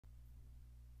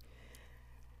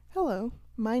Hello,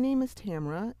 my name is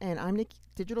Tamara, and I'm the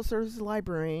Digital Services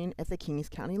Librarian at the Kings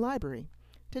County Library.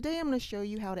 Today I'm going to show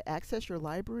you how to access your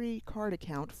library card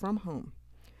account from home.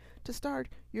 To start,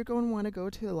 you're going to want to go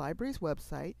to the library's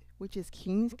website, which is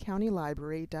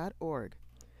kingscountylibrary.org.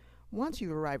 Once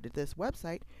you've arrived at this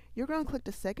website, you're going to click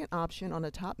the second option on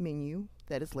the top menu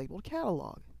that is labeled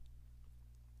Catalog.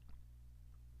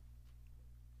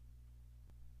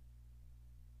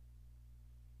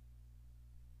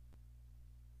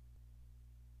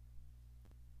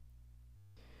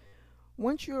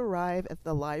 Once you arrive at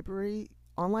the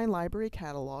online library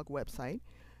catalog website,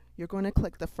 you're going to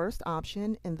click the first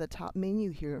option in the top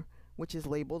menu here, which is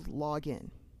labeled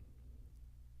Login.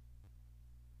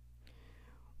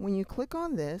 When you click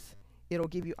on this, it'll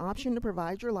give you option to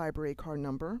provide your library card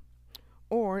number,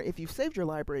 or if you've saved your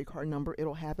library card number,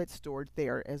 it'll have it stored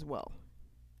there as well.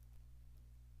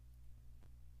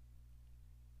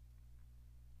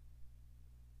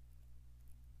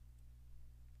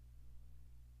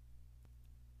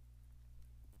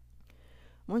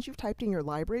 Once you've typed in your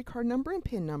library card number and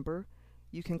PIN number,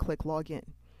 you can click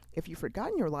Login. If you've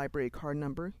forgotten your library card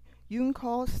number, you can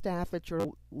call staff at your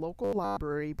local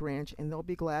library branch and they'll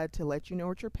be glad to let you know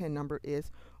what your PIN number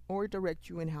is or direct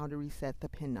you in how to reset the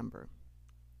PIN number.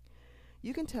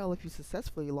 You can tell if you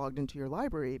successfully logged into your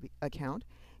library account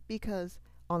because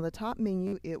on the top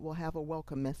menu it will have a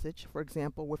welcome message. For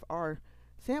example, with our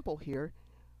sample here,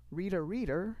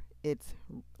 reader, it's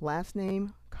last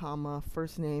name, comma,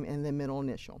 first name, and then middle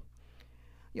initial.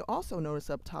 You'll also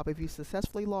notice up top, if you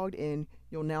successfully logged in,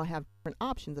 you'll now have different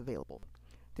options available.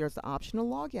 There's the option to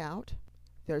log out,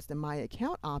 there's the My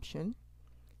Account option,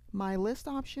 My List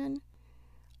option,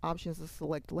 options to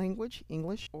select language,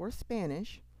 English or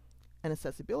Spanish, an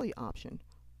accessibility option,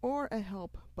 or a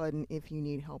help button if you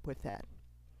need help with that.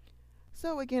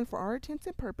 So again, for our intents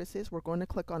and purposes, we're going to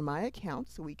click on My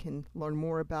Account so we can learn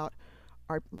more about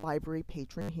our library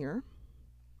patron here.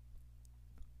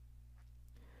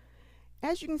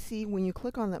 As you can see, when you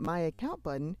click on that My Account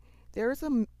button, there is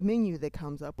a menu that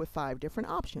comes up with 5 different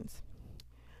options.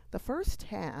 The first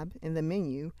tab in the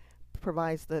menu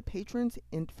provides the patron's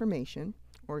information,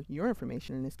 or your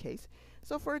information in this case.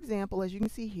 So for example, as you can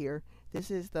see here,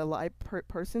 this is the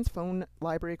person's phone,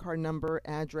 library card number,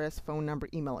 address, phone number,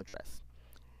 email address.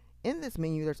 In this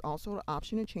menu, there's also the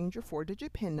option to change your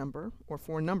 4-digit PIN number or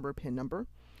 4-number PIN number.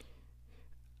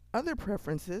 Other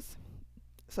preferences,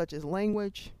 such as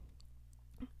language,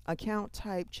 account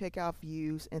type, checkout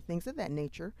views, and things of that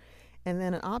nature. And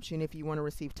then an option if you want to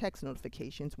receive text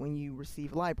notifications when you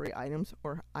receive library items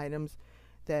or items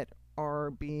that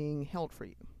are being held for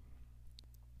you.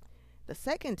 The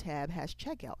second tab has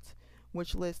checkouts,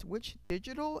 which lists which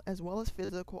digital as well as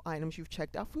physical items you've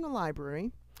checked out from the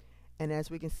library. And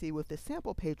as we can see with this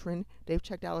sample patron, they've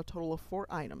checked out a total of 4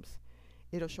 items.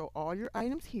 It'll show all your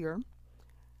items here.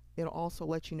 It'll also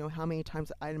let you know how many times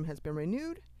the item has been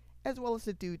renewed, as well as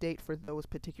the due date for those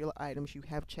particular items you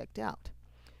have checked out.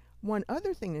 One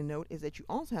other thing to note is that you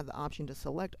also have the option to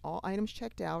select all items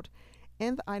checked out,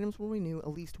 and the items will renew at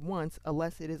least once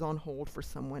unless it is on hold for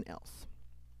someone else.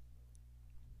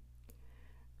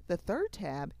 The third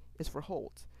tab is for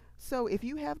holds. So if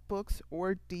you have books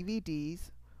or DVDs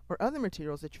or other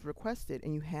materials that you've requested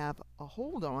and you have a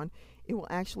hold on, it will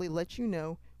actually let you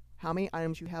know how many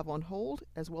items you have on hold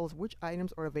as well as which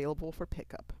items are available for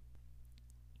pickup.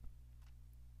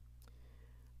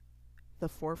 The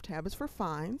fourth tab is for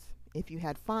fines. If you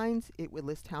had fines, it would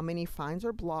list how many fines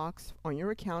or blocks on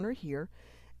your account are here,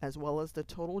 as well as the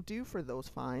total due for those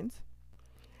fines.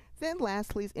 Then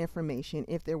lastly is information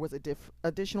if there was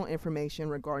additional information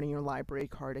regarding your library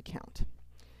card account.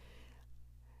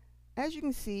 As you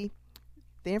can see,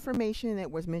 the information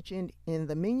that was mentioned in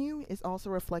the menu is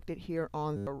also reflected here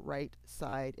on the right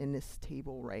side in this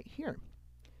table right here.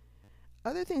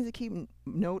 Other things to keep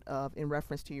note of in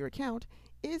reference to your account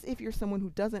is if you're someone who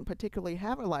doesn't particularly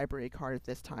have a library card at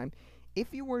this time,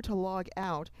 if you were to log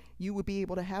out, you would be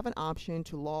able to have an option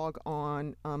to log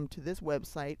on to this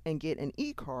website and get an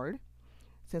e-card,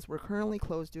 since we're currently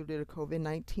closed due to the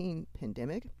COVID-19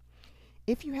 pandemic.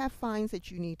 If you have fines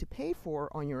that you need to pay for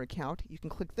on your account, you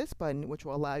can click this button, which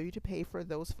will allow you to pay for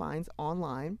those fines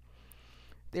online.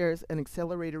 There's an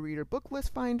accelerated reader book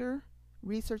list finder,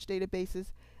 research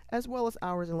databases, as well as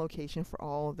hours and location for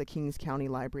all of the Kings County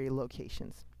Library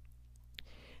locations.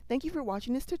 Thank you for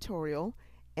watching this tutorial,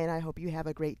 and I hope you have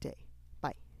a great day.